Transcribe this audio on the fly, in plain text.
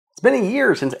It's been a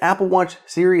year since Apple Watch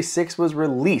Series 6 was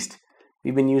released.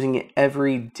 We've been using it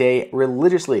every day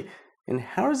religiously. And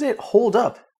how does it hold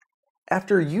up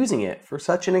after using it for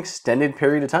such an extended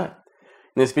period of time?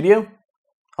 In this video,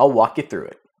 I'll walk you through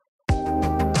it.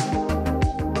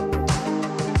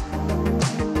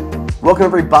 Welcome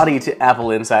everybody to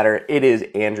Apple Insider. It is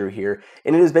Andrew here,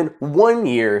 and it has been 1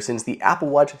 year since the Apple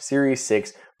Watch Series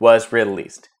 6 was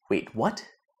released. Wait, what?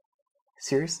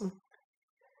 Seriously?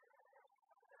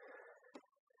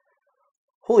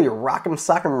 Holy rock'em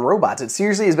sock'em robots, it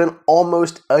seriously has been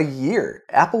almost a year.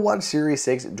 Apple Watch Series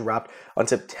 6 dropped on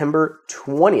September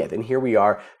 20th, and here we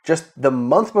are, just the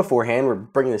month beforehand. We're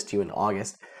bringing this to you in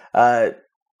August,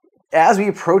 as we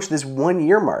approach this 1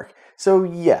 year mark. So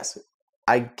yes,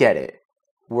 I get it.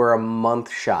 We're a month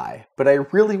shy, but I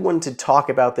really wanted to talk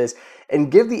about this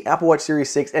and give the Apple Watch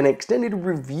Series 6 an extended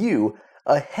review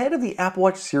ahead of the Apple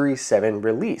Watch Series 7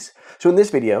 release. So in this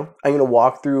video, I'm going to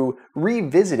walk through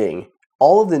revisiting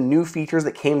all of the new features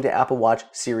that came to Apple Watch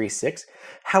Series 6,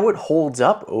 how it holds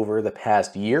up over the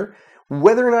past year,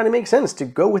 whether or not it makes sense to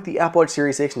go with the Apple Watch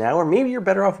Series 6 now, or maybe you're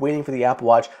better off waiting for the Apple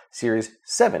Watch Series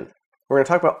 7. We're going to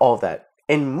talk about all of that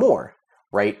and more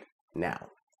right now.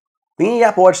 The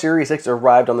Apple Watch Series 6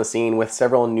 arrived on the scene with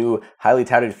several new highly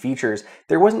touted features.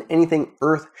 There wasn't anything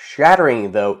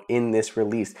earth-shattering though in this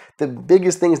release. The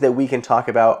biggest things that we can talk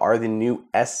about are the new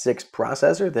S6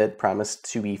 processor that promised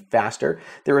to be faster.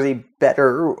 There was a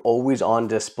better always-on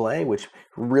display, which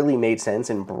really made sense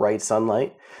in bright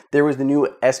sunlight. There was the new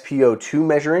SpO2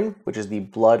 measuring, which is the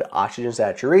blood oxygen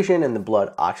saturation and the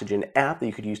blood oxygen app that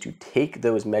you could use to take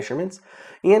those measurements.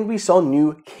 And we saw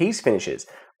new case finishes.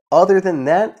 Other than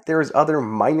that, there was other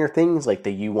minor things like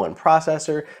the U1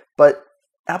 processor, but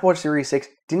Apple Watch Series 6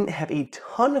 didn't have a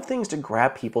ton of things to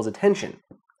grab people's attention.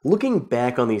 Looking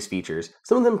back on these features,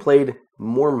 some of them played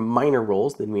more minor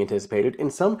roles than we anticipated,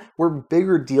 and some were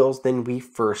bigger deals than we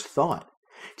first thought.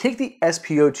 Take the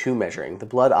SpO2 measuring, the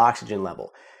blood oxygen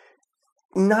level.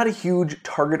 Not a huge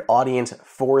target audience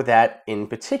for that in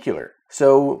particular.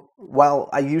 So while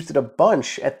I used it a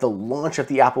bunch at the launch of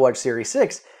the Apple Watch Series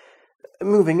 6,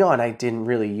 moving on, I didn't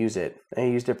really use it. I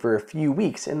used it for a few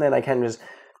weeks, and then I kind of just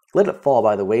let it fall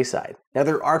by the wayside. Now,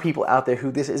 there are people out there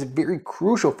who this is very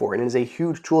crucial for, and it is a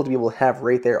huge tool to be able to have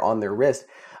right there on their wrist.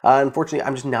 Unfortunately,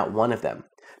 I'm just not one of them.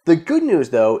 The good news,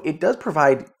 though, it does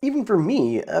provide, even for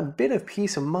me, a bit of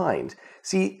peace of mind.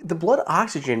 See, the blood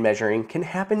oxygen measuring can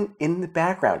happen in the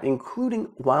background, including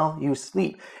while you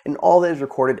sleep, and all that is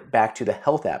recorded back to the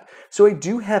Health app. So I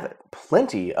do have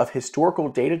plenty of historical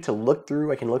data to look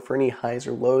through. I can look for any highs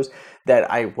or lows that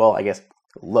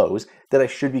lows that I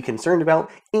should be concerned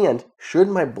about, and should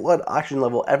my blood oxygen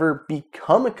level ever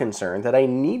become a concern that I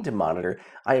need to monitor,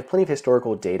 I have plenty of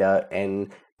historical data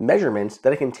and measurements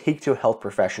that I can take to a health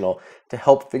professional to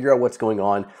help figure out what's going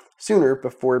on sooner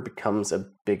before it becomes a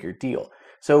bigger deal.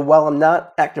 So while I'm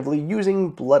not actively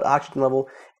using blood oxygen level,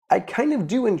 I kind of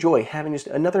do enjoy having just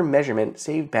another measurement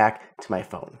saved back to my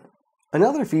phone.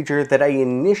 Another feature that I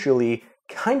initially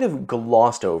kind of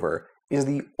glossed over is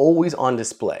the always-on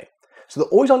display. So the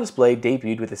always-on display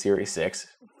debuted with the Series 6.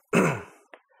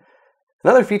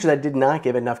 Another feature that I did not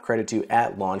give enough credit to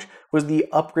at launch was the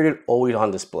upgraded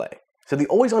always-on display. So the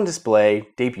always-on display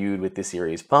debuted with the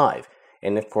Series 5,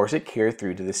 and of course it carried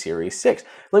through to the Series 6,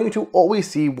 allowing you to always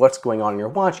see what's going on in your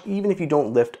watch even if you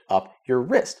don't lift up your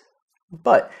wrist.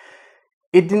 But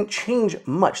it didn't change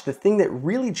much. The thing that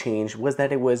really changed was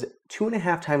that it was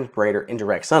 2.5 times brighter in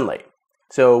direct sunlight.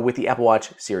 So with the Apple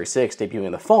Watch Series 6 debuting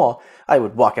in the fall, I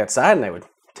would walk outside and I would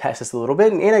test this a little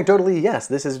bit, and anecdotally, yes,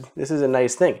 this is a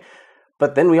nice thing.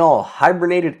 But then we all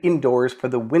hibernated indoors for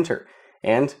the winter,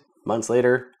 and months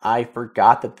later, I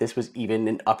forgot that this was even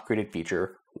an upgraded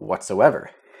feature whatsoever.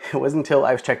 It wasn't until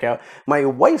I was checking out my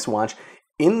wife's watch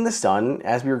in the sun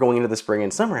as we were going into the spring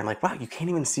and summer. I'm like, wow, you can't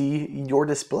even see your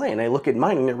display. And I look at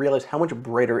mine and I realize how much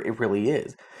brighter it really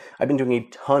is. I've been doing a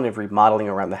ton of remodeling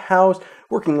around the house,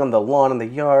 working on the lawn and the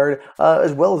yard,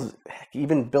 as well as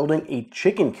even building a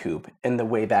chicken coop in the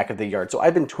way back of the yard. So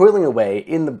I've been toiling away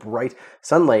in the bright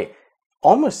sunlight,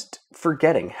 almost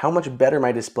forgetting how much better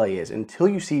my display is until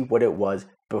you see what it was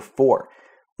before.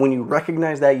 When you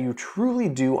recognize that, you truly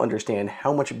do understand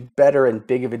how much better and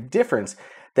big of a difference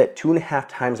that 2.5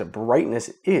 times brightness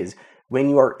is when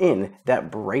you are in that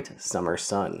bright summer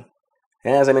sun.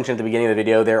 As I mentioned at the beginning of the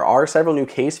video, there are several new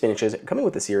case finishes coming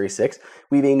with the Series 6.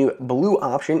 We have a new blue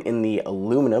option in the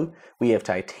aluminum. We have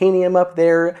titanium up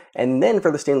there, and then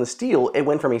for the stainless steel, it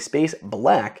went from a space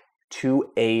black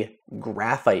to a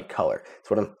graphite color. That's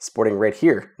what I'm sporting right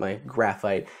here, my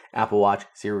graphite Apple Watch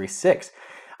Series 6.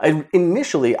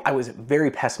 Initially, I was very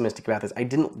pessimistic about this. I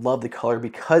didn't love the color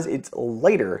because it's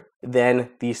lighter than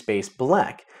the space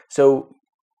black. So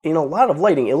in a lot of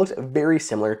lighting, it looks very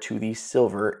similar to the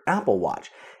silver Apple Watch.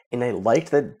 And I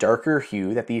liked the darker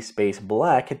hue that the space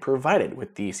black had provided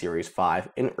with the Series 5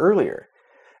 and earlier.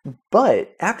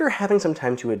 But after having some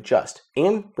time to adjust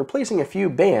and replacing a few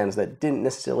bands that didn't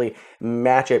necessarily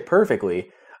match it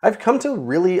perfectly, I've come to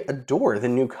really adore the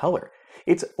new color.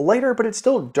 It's lighter, but it's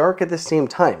still dark at the same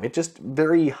time. It's just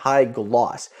very high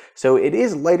gloss. So it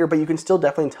is lighter, but you can still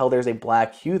definitely tell there's a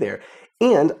black hue there.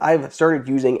 And I've started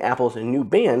using Apple's new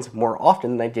bands more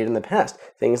often than I did in the past.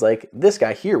 Things like this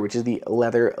guy here, which is the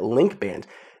leather link band.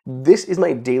 This is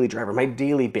my daily driver, my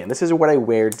daily band. This is what I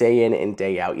wear day in and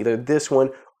day out. Either this one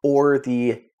or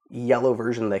the yellow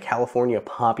version, the California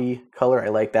Poppy color. I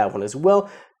like that one as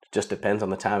well. Just depends on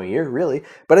the time of year, really.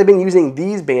 But I've been using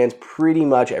these bands pretty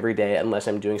much every day unless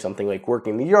I'm doing something like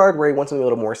working in the yard where I want something a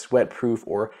little more sweat-proof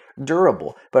or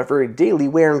durable. But for daily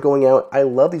wear and going out, I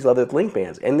love these leather link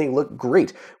bands, and they look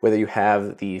great, whether you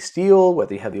have the steel,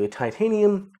 whether you have the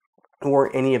titanium,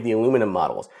 or any of the aluminum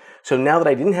models. So now that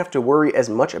I didn't have to worry as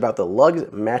much about the lugs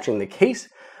matching the case,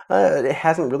 it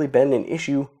hasn't really been an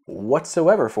issue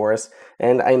whatsoever for us,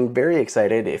 and I'm very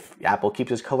excited. If Apple keeps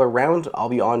this color around, I'll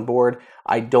be on board.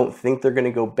 I don't think they're going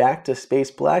to go back to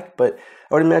space black, but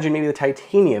I would imagine maybe the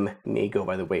titanium may go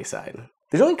by the wayside.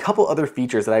 There's only a couple other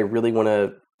features that I really want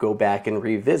to go back and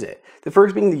revisit. The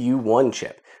first being the U1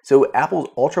 chip. So Apple's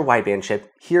ultra-wideband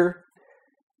chip here,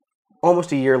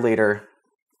 almost a year later,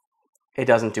 it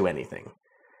doesn't do anything.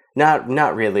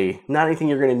 Not really. Not anything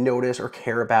you're going to notice or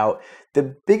care about.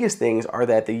 The biggest things are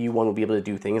that the U1 will be able to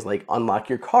do things like unlock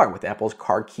your car with Apple's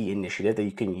Car Key initiative, that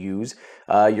you can use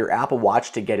your Apple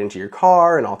Watch to get into your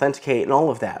car and authenticate and all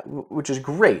of that, which is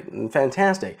great and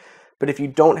fantastic. But if you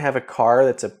don't have a car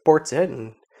that supports it,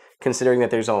 and considering that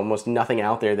there's almost nothing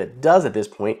out there that does at this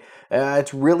point,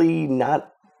 it's really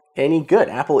not any good.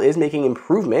 Apple is making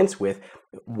improvements with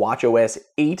watchOS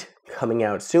 8 coming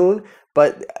out soon,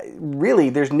 but really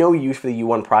there's no use for the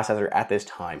U1 processor at this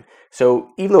time.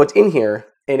 So even though it's in here,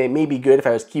 and it may be good if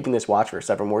I was keeping this watch for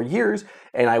several more years,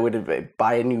 and I would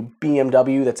buy a new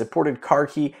BMW that supported Car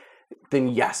Key, then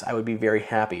yes, I would be very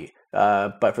happy.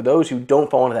 But for those who don't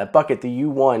fall into that bucket, the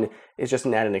U1 is just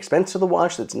an added expense to the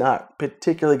watch that's not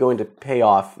particularly going to pay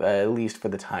off, at least for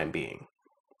the time being.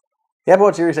 The Apple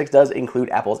Watch Series 6 does include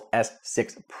Apple's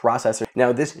S6 processor.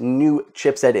 Now, this new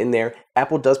chipset in there,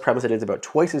 Apple does promise that it's about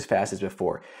twice as fast as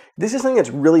before. This is something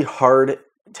that's really hard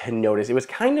to notice. It was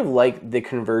kind of like the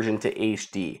conversion to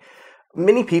HD.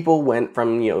 Many people went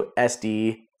from,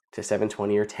 SD to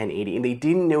 720 or 1080, and they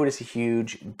didn't notice a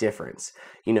huge difference.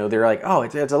 They're like, oh,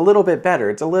 it's a little bit better.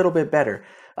 It's a little bit better.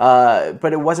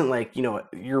 But it wasn't like,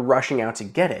 you're rushing out to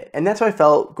get it. And that's how I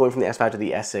felt going from the S5 to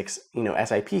the S6,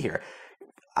 SIP here.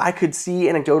 I could see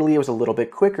anecdotally it was a little bit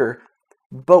quicker,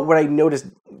 but what I noticed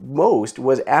most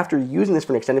was after using this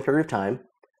for an extended period of time,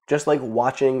 just like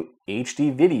watching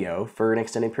HD video for an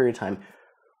extended period of time,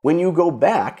 when you go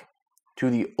back to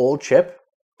the old chip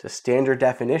to standard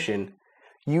definition,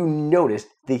 you notice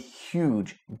the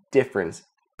huge difference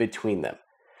between them.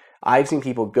 I've seen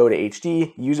people go to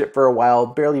HD, use it for a while,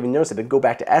 barely even notice it, but go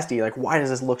back to SD, like, why does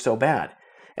this look so bad?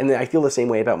 And then I feel the same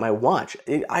way about my watch.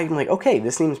 I'm like, okay,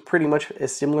 this seems pretty much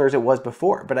as similar as it was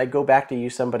before. But I go back to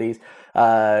use somebody's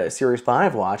Series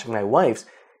 5 watch, my wife's,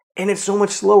 and it's so much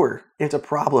slower. It's a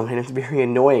problem, and it's very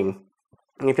annoying.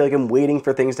 And I feel like I'm waiting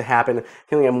for things to happen. I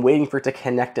feel like I'm waiting for it to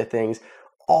connect to things.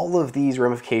 All of these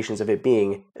ramifications of it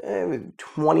being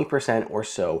 20% or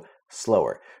so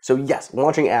slower. So yes,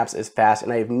 launching apps is fast,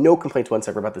 and I have no complaints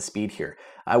whatsoever about the speed here.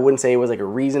 I wouldn't say it was like a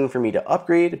reason for me to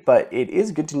upgrade, but it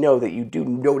is good to know that you do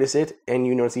notice it, and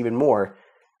you notice even more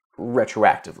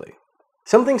retroactively.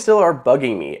 Some things still are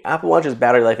bugging me. Apple Watch's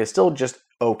battery life is still just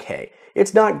okay.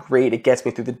 It's not great, it gets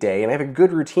me through the day, and I have a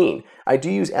good routine. I do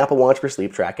use Apple Watch for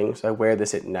sleep tracking, so I wear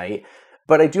this at night,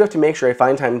 but I do have to make sure I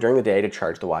find time during the day to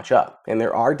charge the watch up. And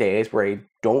there are days where I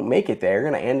don't make it there,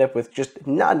 and I end up with just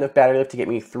not enough battery life to get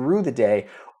me through the day,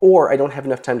 or I don't have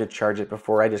enough time to charge it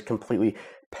before I just completely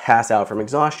pass out from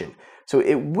exhaustion. So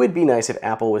it would be nice if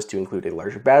Apple was to include a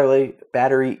larger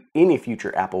battery in a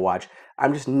future Apple Watch.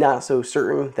 I'm just not so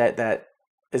certain that that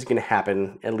is going to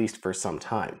happen, at least for some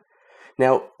time.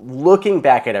 Now, looking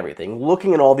back at everything,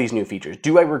 looking at all these new features,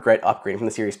 do I regret upgrading from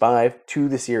the Series 5 to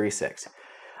the Series 6?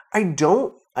 I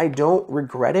don't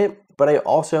regret it, but I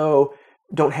also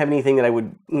don't have anything that I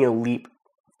would, leap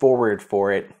forward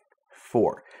for it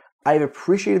for. I've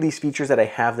appreciated these features that I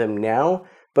have them now,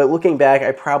 but looking back,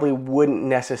 I probably wouldn't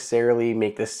necessarily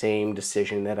make the same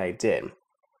decision that I did.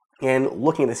 And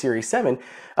looking at the Series 7,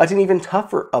 it's an even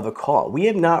tougher of a call. We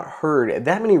have not heard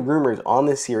that many rumors on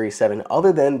the Series 7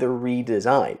 other than the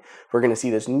redesign. We're going to see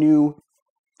this new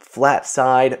flat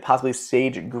side, possibly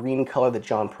sage green color that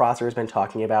John Prosser has been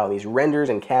talking about, these renders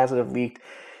and CADs that have leaked.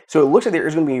 So it looks like there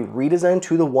is going to be a redesign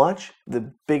to the watch,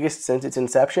 the biggest since its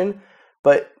inception,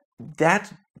 but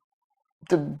that's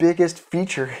the biggest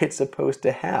feature it's supposed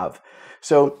to have.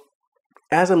 So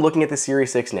as I'm looking at the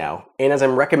Series 6 now, and as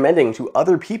I'm recommending to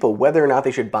other people whether or not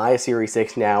they should buy a Series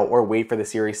 6 now or wait for the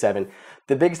Series 7,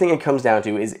 the biggest thing it comes down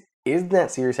to is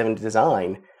that Series 7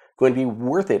 design going to be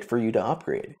worth it for you to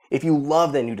upgrade? If you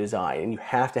love that new design and you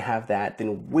have to have that,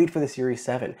 then wait for the Series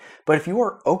 7. But if you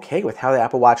are okay with how the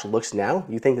Apple Watch looks now,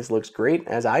 you think this looks great,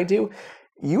 as I do,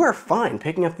 you are fine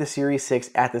picking up the Series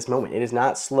 6 at this moment. It is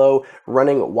not slow.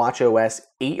 Running watchOS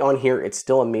 8 on here, it's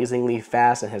still amazingly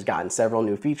fast and has gotten several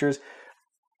new features.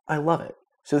 I love it.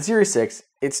 So the Series 6,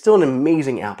 it's still an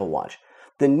amazing Apple Watch.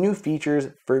 The new features,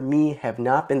 for me, have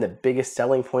not been the biggest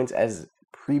selling points as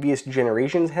previous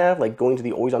generations have. Like going to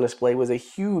the always-on display was a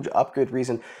huge upgrade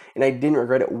reason, and I didn't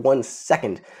regret it 1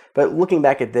 second. But looking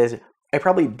back at this, I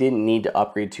probably didn't need to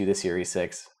upgrade to the Series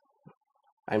 6.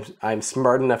 I'm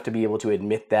smart enough to be able to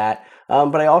admit that,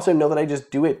 but I also know that I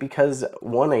just do it because,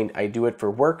 one, I do it for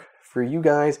work, for you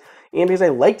guys, and because I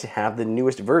like to have the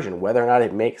newest version, whether or not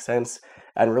it makes sense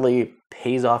and really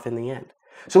pays off in the end.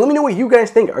 So let me know what you guys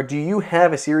think. Or do you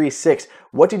have a Series 6?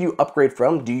 What did you upgrade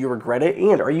from? Do you regret it?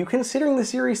 And are you considering the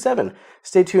Series 7?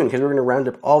 Stay tuned because we're going to round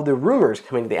up all the rumors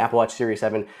coming to the Apple Watch Series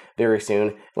 7 very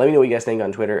soon. Let me know what you guys think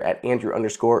on Twitter at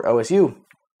Andrew_OSU. And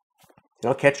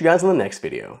I'll catch you guys in the next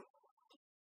video.